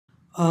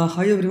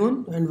Hi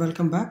everyone and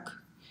welcome back.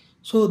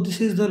 So this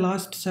is the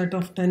last set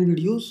of 10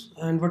 videos,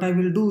 and what I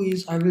will do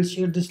is I will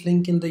share this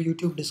link in the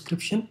YouTube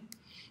description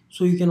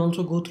so you can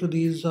also go through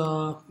these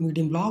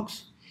Medium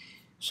blogs.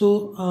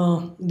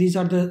 These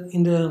are the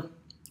in the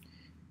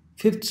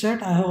fifth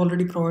set. I have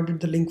already provided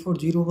the link for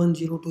 01,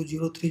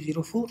 02, 03,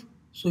 04.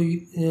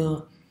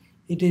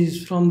 It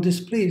is from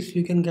this place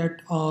you can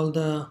get all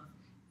the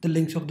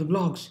links of the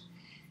blogs.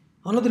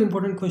 Another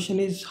important question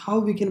is how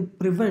we can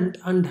prevent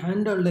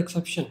unhandled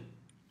exception.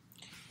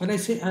 When I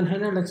say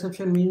unhandled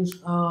exception means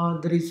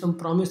there is some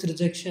promise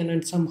rejection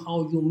and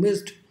somehow you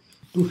missed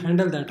to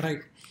handle that,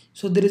 right?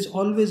 So there is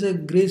always a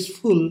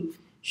graceful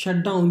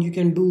shutdown you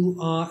can do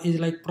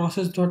is like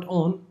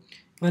process.on.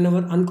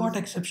 Whenever uncaught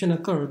exception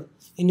occurred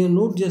in your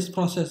Node.js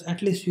process,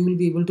 at least you will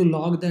be able to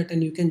log that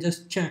and you can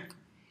just check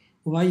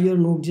why your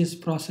Node.js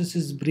process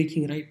is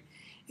breaking, right?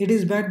 It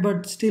is bad,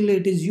 but still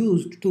it is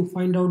used to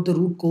find out the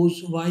root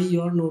cause why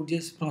your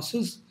Node.js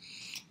process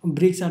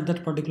breaks at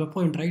that particular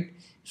point, right?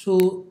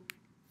 So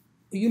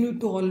you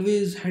need to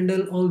always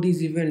handle all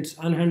these events: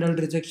 unhandled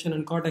rejection,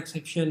 uncaught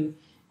exception,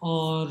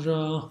 or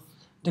the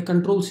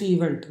control C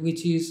event,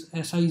 which is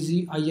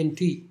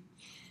SIZINT.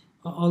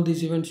 All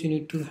these events you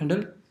need to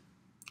handle.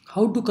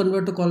 How to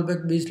convert a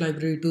callback based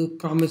library to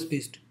promise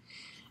based?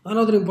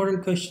 Another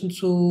important question.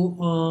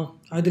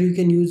 Either you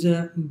can use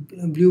a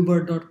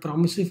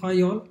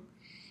bluebird.promisify all.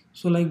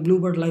 So like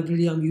bluebird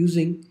library I'm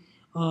using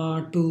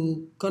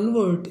to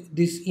convert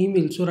this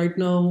email. So right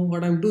now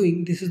what I'm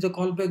doing, this is the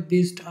callback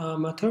based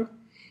method,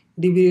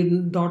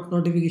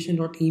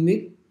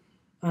 db.notification.email,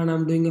 and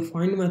I'm doing a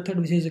find method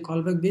which is a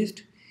callback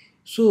based.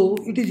 So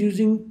it is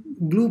using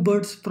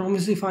bluebird's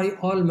promisify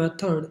all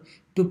method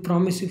to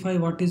promisify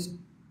what is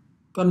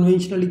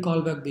conventionally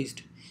callback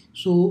based.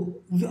 So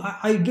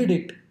I did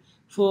it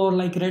for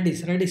like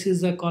Redis. Redis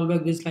is a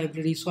callback based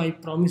library, so I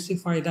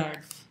promisify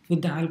that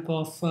with the help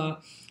of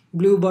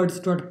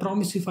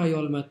bluebirds.promisify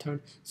all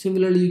method.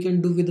 Similarly, you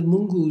can do with the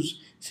Mongoose.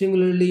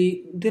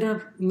 Similarly, there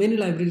are many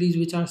libraries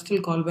which are still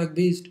callback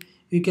based.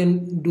 You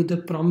can do the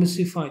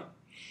promisify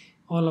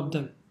all of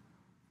them.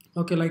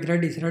 Okay, like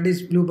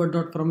Redis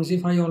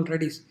bluebird.promisify all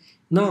Redis.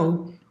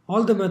 Now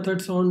all the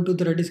methods on to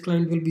the Redis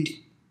client will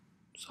be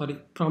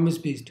promise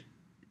based.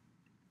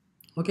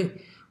 Okay,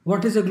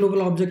 what is a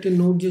global object in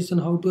Node.js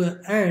and how to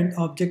add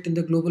object in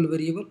the global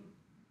variable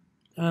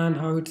and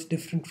how it's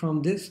different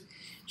from this.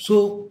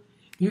 So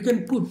you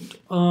can put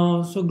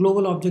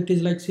global object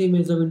is like same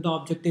as a window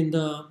object in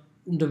the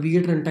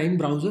V8 runtime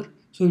browser.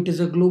 So it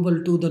is a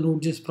global to the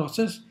Node.js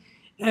process,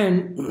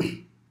 and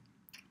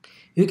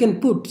you can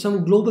put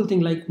some global thing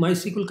like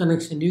MySQL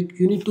connection.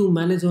 You need to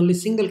manage only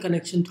single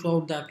connection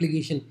throughout the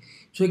application.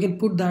 So you can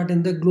put that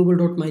in the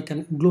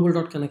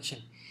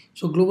global.connection.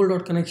 So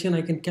global.connection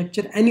I can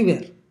capture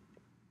anywhere,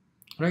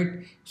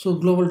 right? So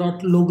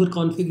global.logger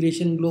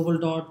configuration,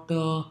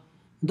 the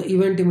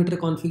event emitter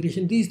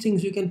configuration, these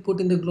things you can put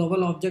in the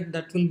global object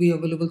that will be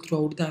available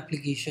throughout the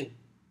application.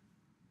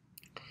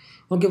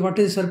 Okay, what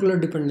is circular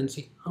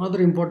dependency?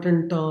 Another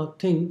important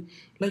thing,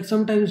 like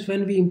sometimes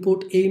when we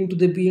import A into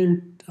the B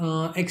and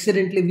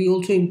accidentally we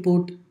also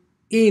import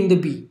A in the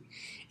B,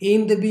 A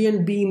in the B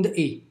and B in the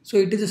A. So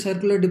it is a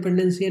circular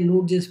dependency and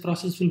Node.js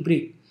process will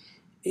break.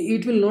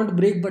 It will not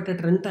break, but at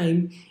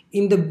runtime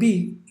in the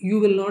B you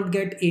will not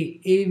get A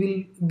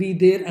will be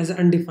there as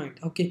undefined.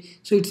 Okay,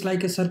 so it's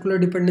like a circular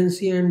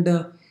dependency, and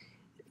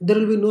there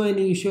will be no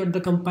any issue at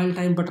the compile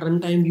time, but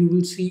runtime you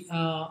will see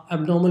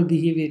abnormal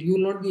behavior. You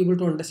will not be able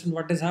to understand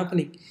what is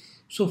happening.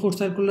 So for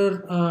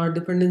circular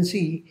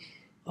dependency,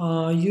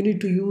 you need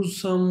to use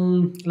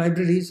some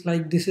libraries,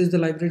 like this is the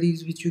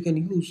libraries which you can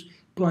use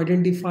to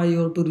identify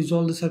or to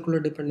resolve the circular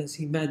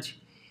dependency. Match,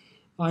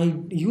 I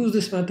use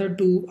this method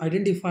to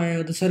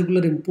identify the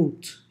circular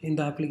inputs in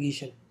the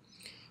application.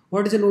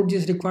 What is a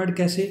Node.js required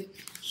cache?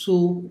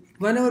 So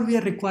whenever we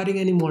are requiring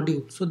any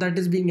module, so that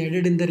is being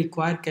added in the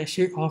required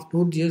cache of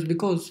Node.js,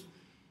 because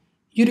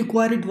you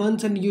require it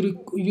once and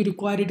you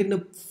require it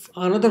in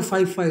another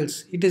 5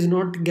 files. It is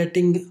not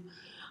getting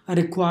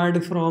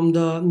required from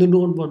the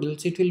node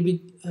modules. It will be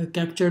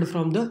captured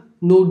from the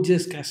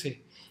Node.js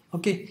cache.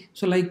 Okay,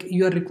 so like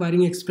you are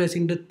requiring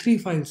expressing the 3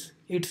 files.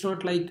 It's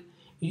not like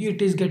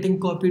it is getting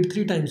copied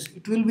 3 times.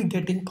 It will be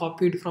getting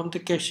copied from the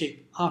cache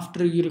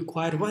after you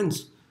require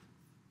once.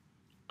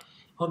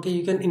 Okay,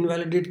 you can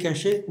invalidate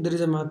cache. There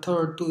is a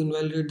method to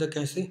invalidate the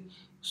cache.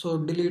 So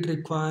delete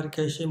require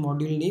cache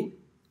module name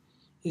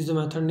is the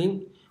method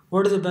name.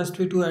 What is the best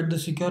way to add the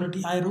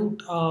security? I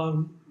wrote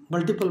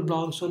multiple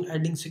blogs on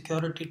adding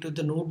security to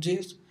the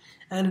Node.js,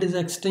 and it is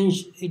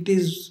extension. It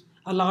is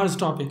a large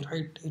topic,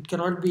 right? It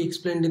cannot be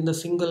explained in the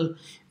single.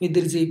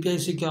 There is API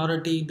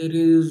security, there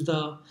is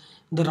the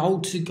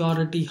route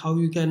security, how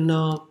you can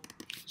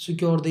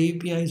secure the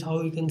APIs,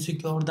 how you can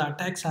secure the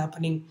attacks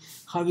happening,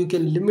 how you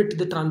can limit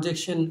the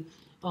transaction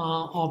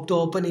of the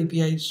open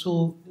APIs.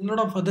 So a lot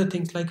of other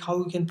things like how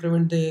you can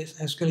prevent the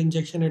SQL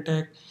injection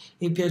attack.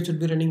 API should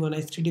be running on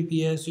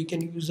HTTPS. You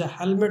can use a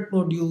helmet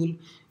module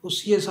or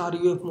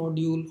CSRUF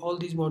module. All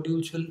these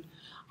modules will,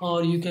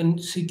 or you can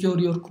secure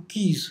your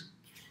cookies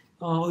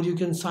or you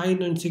can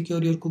sign and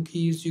secure your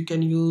cookies. You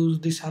can use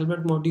this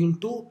helmet module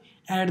to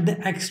add the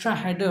extra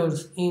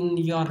headers in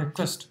your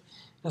request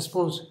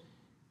response.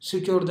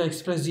 Secure the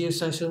express.js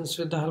sessions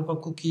with the help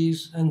of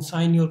cookies and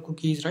sign your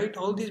cookies, right?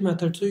 All these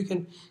methods, so you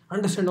can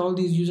understand all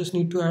these. You just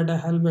need to add a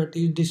helmet.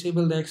 You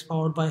disable the x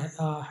powered by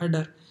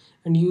header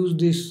and use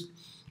this.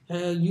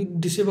 You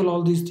disable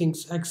all these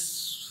things,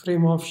 x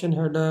frame option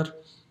header,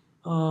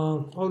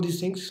 all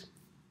these things.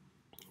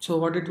 So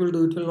what it will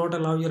do, it will not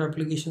allow your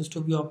applications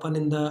to be open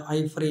in the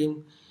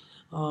iframe.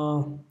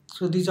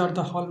 So these are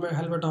the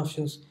helmet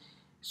options.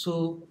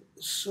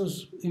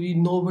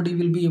 Nobody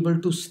will be able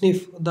to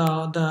sniff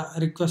the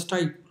request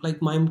type,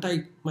 like mime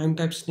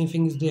type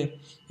sniffing is there.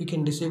 You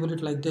can disable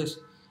it like this,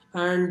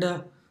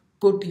 and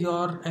put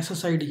your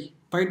ssid.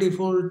 By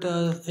default,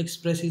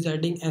 express is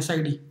adding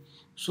sid.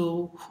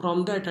 So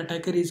from that,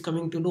 attacker is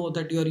coming to know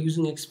that you are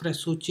using express.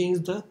 So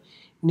change the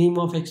name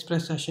of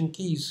express session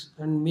keys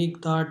and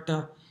make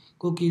that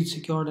cookies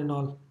secured and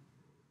all.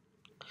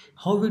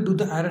 How we do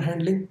the error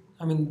handling?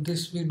 I mean,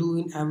 this we do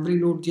in every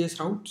node.js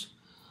routes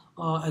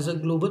as a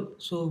global.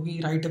 So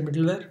we write a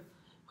middleware.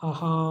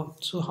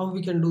 So how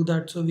we can do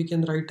that? So we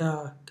can write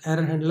a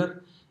error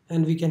handler,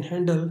 and we can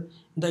handle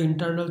the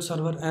internal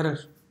server error.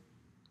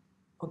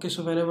 Okay,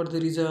 so whenever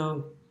there is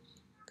a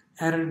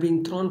error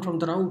being thrown from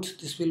the routes,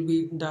 this will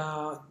be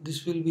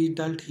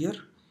dealt here.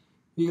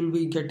 We will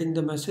be getting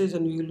the message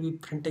and we will be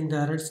printing the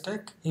error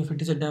stack if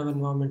it is a dev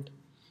environment.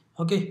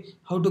 Okay,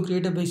 how to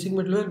create a basic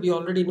middleware we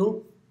already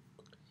know.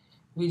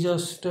 We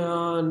just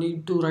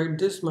need to write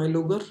this my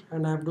logger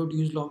and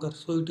app.use logger.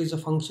 So it is a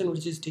function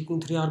which is taking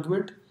 3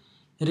 argument: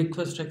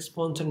 request,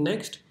 response, and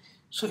next.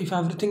 So if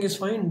everything is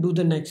fine, do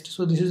the next.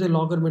 So this is a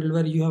logger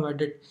middleware you have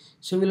added.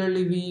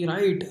 Similarly, we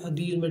write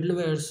these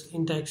middlewares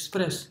into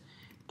express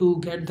to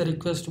get the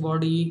request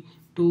body,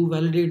 to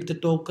validate the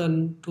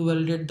token, to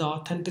validate the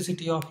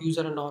authenticity of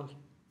user and all.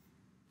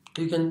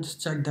 You can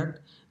just check that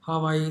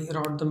how I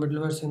wrote the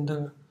middlewares in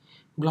the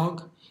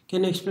blog.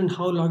 Can you explain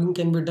how logging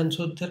can be done?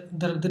 So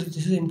this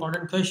is an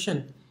important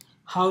question.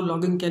 How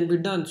logging can be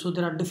done? So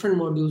there are different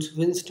modules.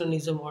 Winston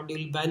is a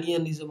module,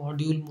 Banyan is a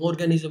module,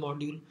 Morgan is a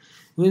module.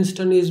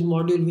 Winston is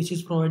module which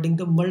is providing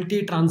the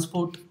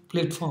multi-transport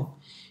platform.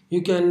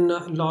 You can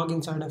log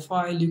inside a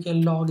file, you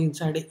can log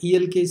inside a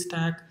ELK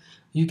stack,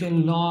 you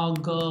can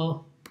log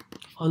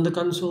on the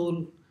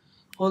console.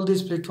 All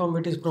this platform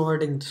it is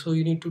providing. So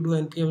you need to do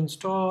npm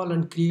install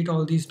and create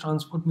all these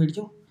transport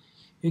medium.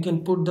 You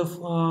can put the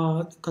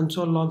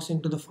console logs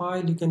into the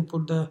file. You can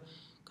put the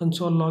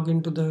console log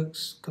into the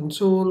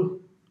console.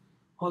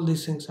 All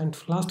these things. And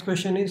last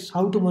question is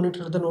how to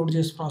monitor the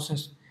Node.js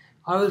process.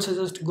 I will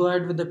suggest go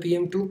ahead with the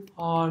PM2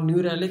 or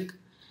New Relic.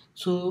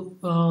 So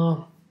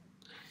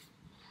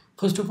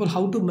first of all,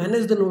 how to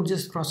manage the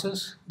Node.js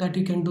process, that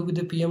you can do with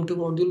the PM2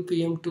 module.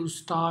 PM2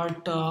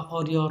 start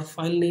or your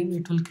file name,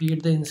 it will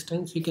create the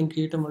instance. You can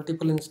create a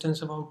multiple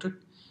instance about it,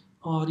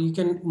 or you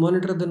can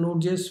monitor the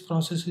Node.js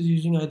processes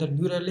using either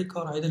New Relic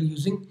or either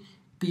using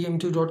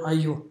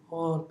pm2.io,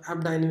 or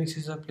App Dynamics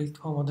is a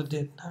platform other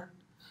than that.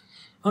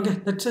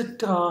 Okay, that's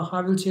it. I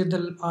will share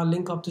the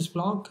link of this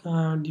blog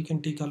and you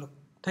can take a look.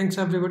 Thanks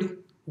everybody.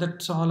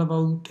 That's all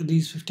about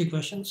these 50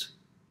 questions.